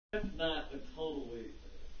That's not a totally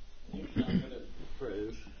incompetent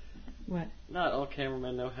phrase. What? Not all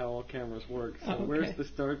cameramen know how all cameras work. So where's the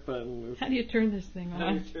start button? How do you turn this thing on? How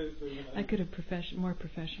do you turn this thing on? I could have more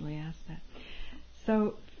professionally asked that.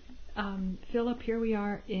 So, Philip, here we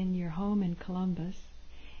are in your home in Columbus,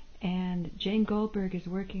 and Jane Goldberg is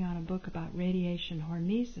working on a book about radiation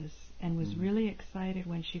hormesis, and was really excited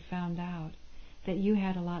when she found out that you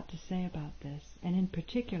had a lot to say about this, and in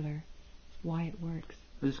particular, why it works.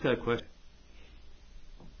 I just got a question.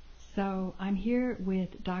 So I'm here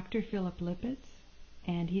with Dr. Philip Lipetz,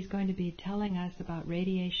 and he's going to be telling us about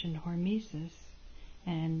radiation hormesis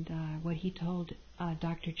and what he told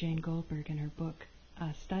Dr. Jane Goldberg in her book,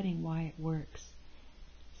 Studying Why It Works.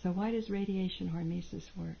 So why does radiation hormesis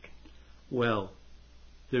work? Well,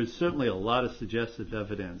 there's certainly a lot of suggestive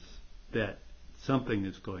evidence that something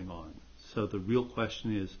is going on. So the real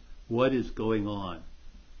question is, what is going on?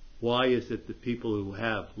 Why is it that people who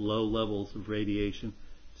have low levels of radiation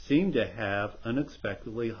seem to have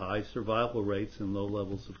unexpectedly high survival rates and low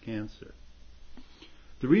levels of cancer?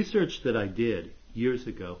 The research that I did years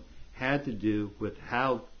ago had to do with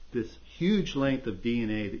how this huge length of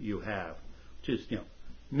DNA that you have, which is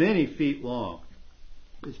many feet long,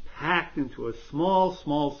 is packed into a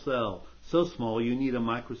small cell, so small you need a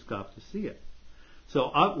microscope to see it.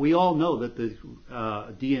 So we all know that the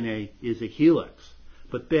DNA is a helix,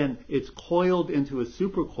 but then it's coiled into a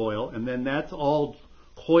supercoil, and then that's all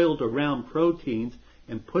coiled around proteins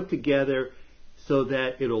and put together so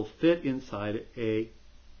that it'll fit inside a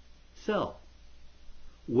cell.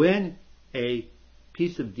 When a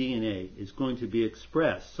piece of DNA is going to be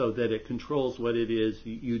expressed so that it controls what it is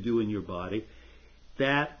you do in your body,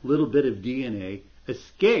 that little bit of DNA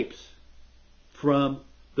escapes from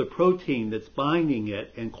the protein that's binding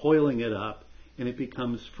it and coiling it up, and it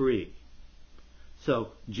becomes free. So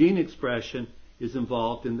gene expression is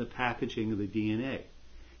involved in the packaging of the DNA.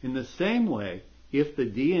 In the same way, if the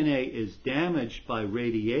DNA is damaged by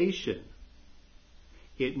radiation,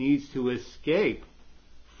 it needs to escape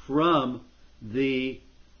from the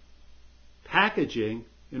packaging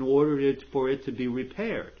in order for it to be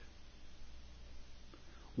repaired.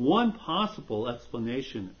 One possible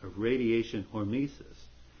explanation of radiation hormesis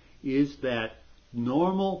is that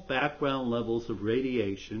normal background levels of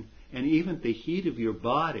radiation and even the heat of your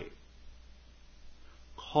body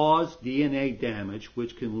cause DNA damage,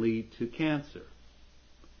 which can lead to cancer.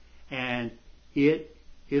 And if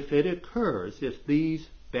it occurs, if these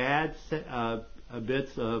bad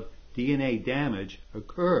bits of DNA damage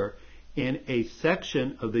occur in a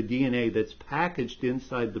section of the DNA that's packaged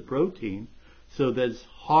inside the protein, so that it's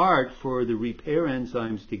hard for the repair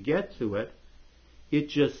enzymes to get to it, it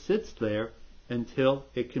just sits there until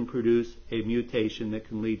it can produce a mutation that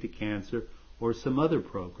can lead to cancer or some other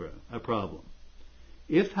problem.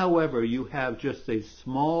 If, however, you have just a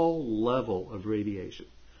small level of radiation,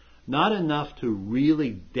 not enough to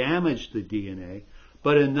really damage the DNA,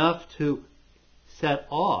 but enough to set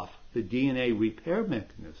off the DNA repair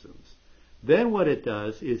mechanisms, then what it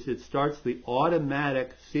does is it starts the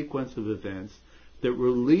automatic sequence of events that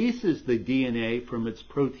releases the DNA from its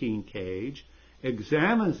protein cage,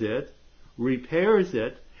 examines it, repairs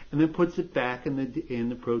it, and then puts it back in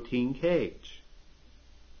the protein cage.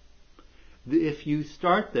 If you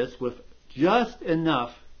start this with just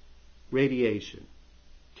enough radiation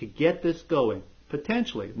to get this going,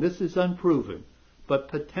 potentially, and this is unproven, but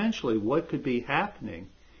potentially what could be happening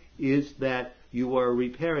is that you are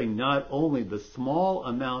repairing not only the small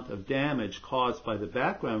amount of damage caused by the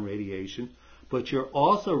background radiation, but you're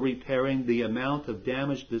also repairing the amount of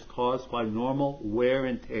damage that's caused by normal wear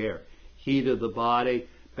and tear, heat of the body,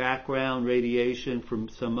 background radiation from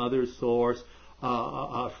some other source,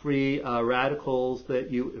 free radicals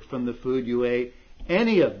from the food you ate,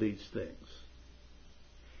 any of these things.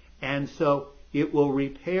 And so it will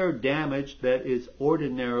repair damage that is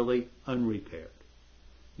ordinarily unrepaired.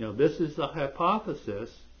 Now, this is a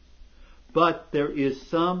hypothesis, but there is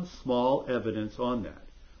some small evidence on that.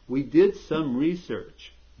 We did some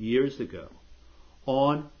research years ago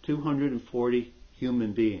on 240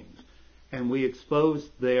 human beings, and we exposed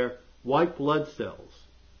their white blood cells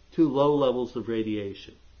to low levels of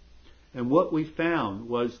radiation. And what we found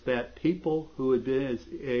was that people who had been,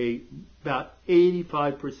 about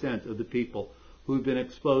 85% of the people who had been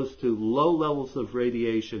exposed to low levels of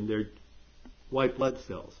radiation, their white blood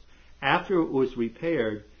cells, after it was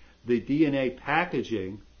repaired, the DNA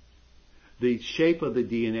packaging, the shape of the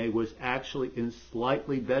DNA was actually in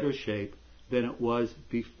slightly better shape than it was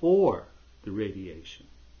before the radiation.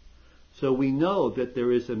 So we know that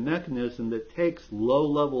there is a mechanism that takes low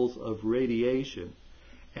levels of radiation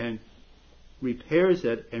and repairs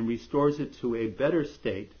it and restores it to a better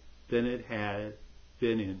state than it had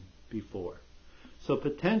been in before. So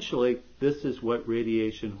potentially, this is what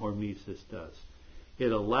radiation hormesis does.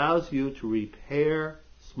 It allows you to repair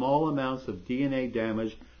small amounts of DNA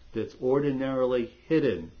damage that's ordinarily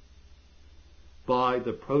hidden by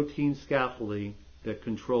the protein scaffolding that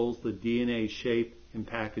controls the DNA shape and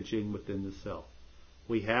packaging within the cell.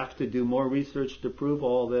 We have to do more research to prove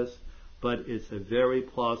all this, but it's a very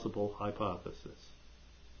plausible hypothesis.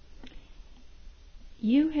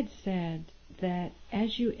 You had said that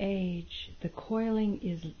as you age, the coiling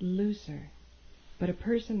is looser, but a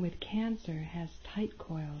person with cancer has tight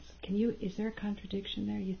coils. Is there a contradiction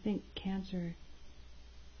there? You think cancer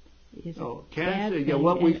is cancer, bad thing,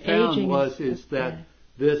 what we and found aging is that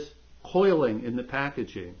this coiling in the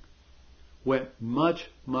packaging went much,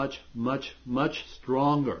 much, much, much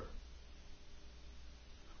stronger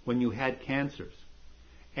when you had cancers.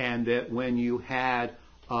 And that when you had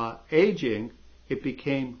aging, it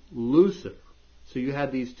became looser. So you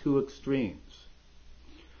had these two extremes.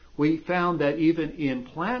 We found that even in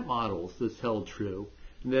plant models this held true,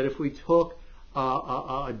 and that if we took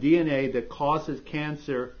a DNA that causes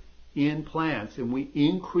cancer in plants and we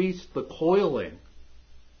increased the coiling,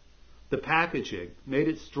 the packaging, made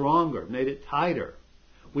it stronger, made it tighter,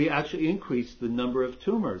 we actually increased the number of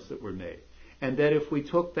tumors that were made. And that if we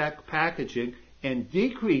took that packaging and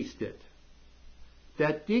decreased it,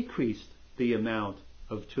 that decreased the amount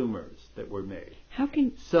of tumors that were made.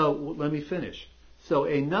 So let me finish. So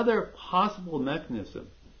another possible mechanism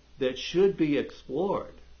that should be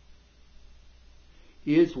explored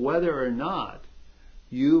is whether or not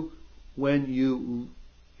when you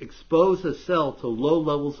expose a cell to low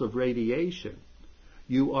levels of radiation,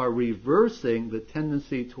 you are reversing the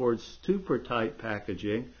tendency towards super tight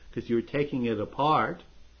packaging, because you're taking it apart,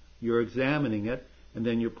 you're examining it, and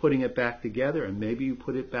then you're putting it back together, and maybe you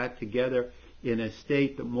put it back together in a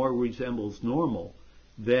state that more resembles normal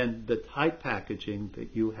than the tight packaging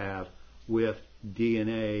that you have with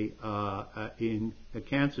DNA in a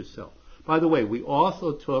cancer cell. By the way, we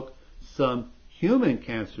also took some human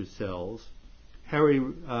cancer cells, hairy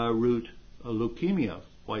root leukemia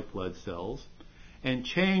white blood cells, and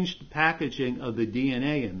changed the packaging of the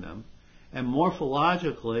DNA in them, and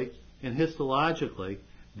morphologically and histologically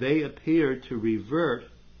they appeared to revert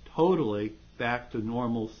totally back to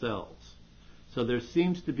normal cells. So there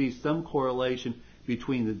seems to be some correlation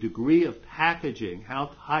between the degree of packaging,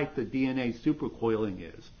 how tight the DNA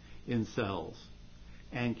supercoiling is in cells,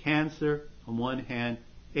 and cancer on one hand,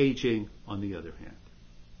 aging on the other hand.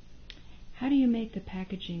 How do you make the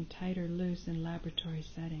packaging tight or loose in laboratory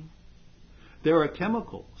setting? There are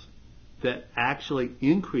chemicals that actually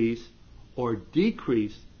increase or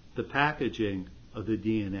decrease the packaging of the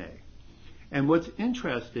DNA. And what's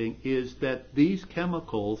interesting is that these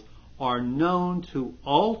chemicals are known to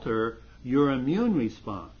alter your immune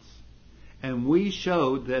response. And we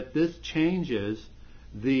showed that this changes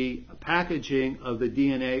the packaging of the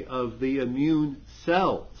DNA of the immune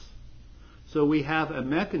cells. So we have a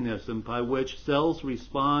mechanism by which cells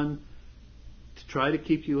respond to try to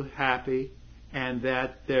keep you happy, and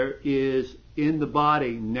that there is in the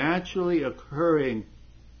body naturally occurring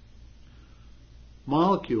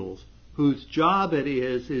molecules whose job it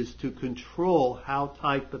is to control how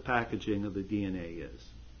tight the packaging of the DNA is.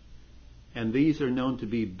 And these are known to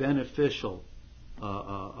be beneficial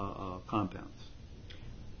compounds.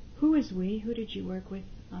 Who is we? Who did you work with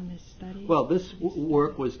on this study? Well, this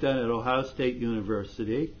work was done at Ohio State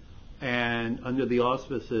University and under the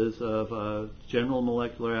auspices of General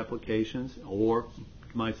Molecular Applications, or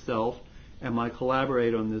myself, and my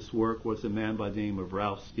collaborator on this work was a man by the name of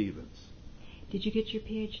Ralph Stevens. Did you get your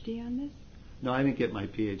PhD on this? No, I didn't get my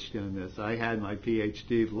PhD on this. I had my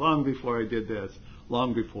PhD long before I did this,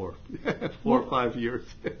 long before, 4 or 5 years.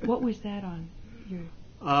 What was that on?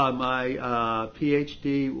 My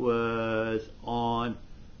PhD was on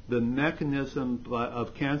the mechanism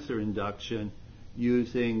of cancer induction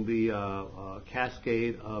using the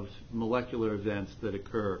cascade of molecular events that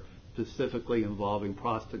occur, specifically involving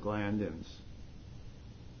prostaglandins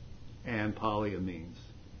and polyamines.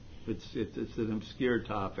 It's an obscure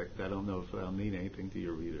topic. I don't know if that'll mean anything to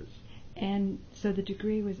your readers. And so the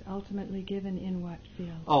degree was ultimately given in what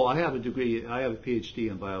field? Oh, I have a degree. I have a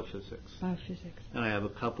PhD in biophysics. Biophysics. And I have a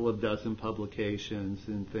couple of dozen publications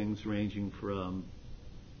in things ranging from,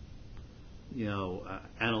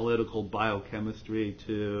 analytical biochemistry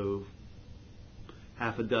to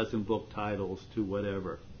half a dozen book titles to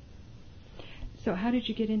whatever. So how did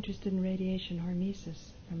you get interested in radiation hormesis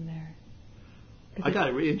from there? I got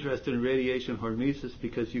interested in radiation hormesis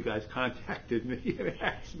because you guys contacted me and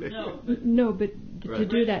asked me. No, but Right. to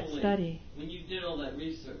do that study. When you did all that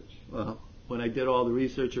research. Well, when I did all the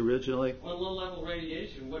research originally. On low-level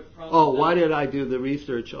radiation, what prompted Why did I do the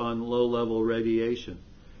research on low-level radiation?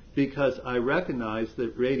 Because I recognized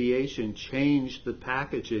that radiation changed the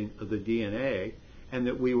packaging of the DNA and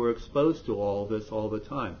that we were exposed to all this all the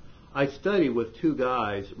time. I studied with two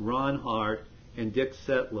guys, Ron Hart and Dick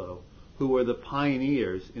Setlow, who were the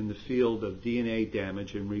pioneers in the field of DNA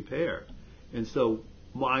damage and repair. And so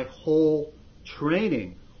my whole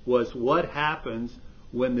training was what happens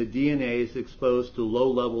when the DNA is exposed to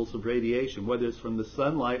low levels of radiation, whether it's from the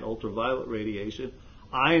sunlight, ultraviolet radiation,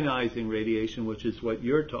 ionizing radiation, which is what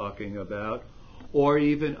you're talking about, or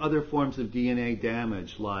even other forms of DNA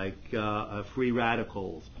damage like free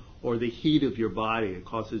radicals or the heat of your body. It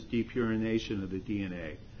causes depurination of the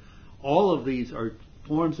DNA. All of these are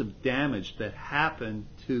forms of damage that happen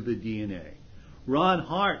to the DNA. Ron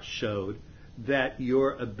Hart showed that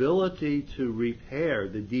your ability to repair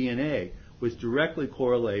the DNA was directly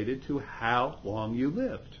correlated to how long you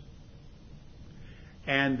lived.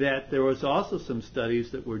 And that there was also some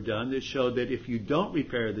studies that were done that showed that if you don't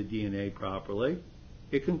repair the DNA properly,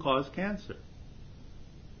 it can cause cancer.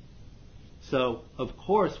 So, of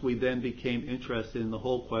course, we then became interested in the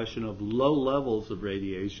whole question of low levels of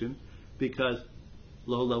radiation, because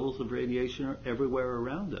low levels of radiation are everywhere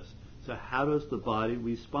around us. So how does the body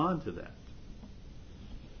respond to that?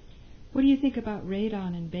 What do you think about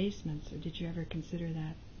radon in basements, or did you ever consider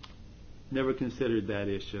that? Never considered that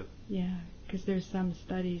issue. Yeah, because there's some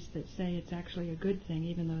studies that say it's actually a good thing,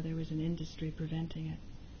 even though there was an industry preventing it.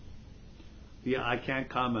 Yeah, I can't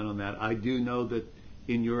comment on that. I do know that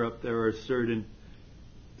in Europe there are certain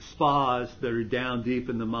spas that are down deep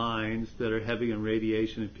in the mines that are heavy in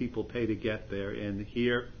radiation, and people pay to get there. And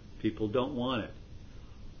here, people don't want it.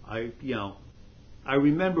 I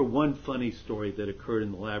remember one funny story that occurred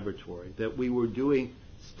in the laboratory, that we were doing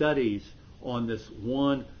studies on this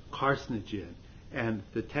one carcinogen, and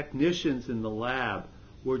the technicians in the lab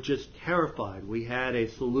were just terrified. We had a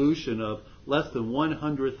solution of less than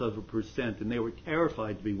 1/100%, and they were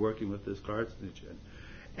terrified to be working with this carcinogen.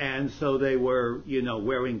 And so they were,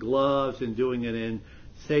 wearing gloves and doing it in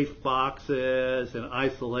safe boxes and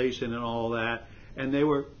isolation and all that. And they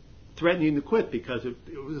were threatening to quit because it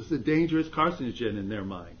was a dangerous carcinogen in their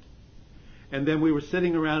mind. And then we were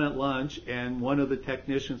sitting around at lunch, and one of the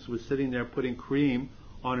technicians was sitting there putting cream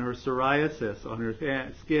on her psoriasis, on her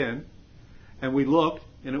skin. And we looked,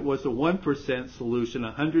 and it was a 1% solution,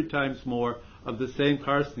 100 times more of the same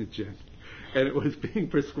carcinogen. And it was being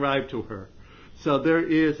prescribed to her. So there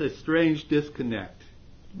is a strange disconnect.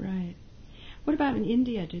 Right. What about in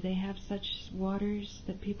India? Do they have such waters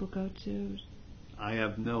that people go to? I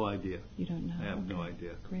have no idea. You don't know? I have no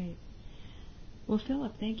idea. Great. Well,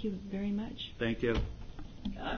 Philip, thank you very much. Thank you.